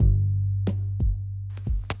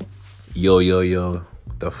Yo,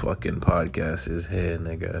 the fucking podcast is here,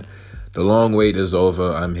 nigga. The long wait is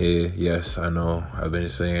over. I'm here. Yes, I know. I've been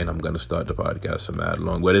saying I'm going to start the podcast for mad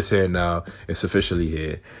long, but it's here now. It's officially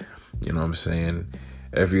here. You know what I'm saying?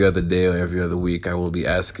 Every other day or every other week, I will be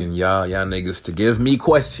asking y'all niggas to give me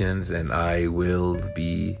questions, and I will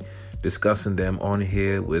be discussing them on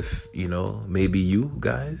here with, maybe you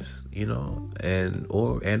guys, and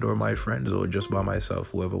or my friends, or just by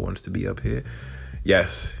myself, whoever wants to be up here.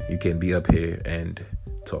 Yes, you can be up here and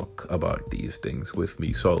talk about these things with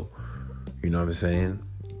me. So, you know what I'm saying?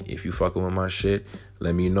 If you fucking with my shit,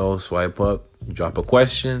 let me know. Swipe up, drop a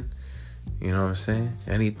question. You know what I'm saying?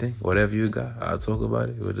 Anything, whatever you got, I'll talk about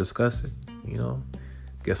it. We'll discuss it.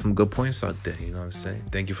 Get some good points out there. You know what I'm saying?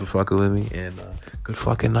 Thank you for fucking with me, and good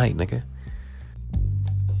fucking night, nigga.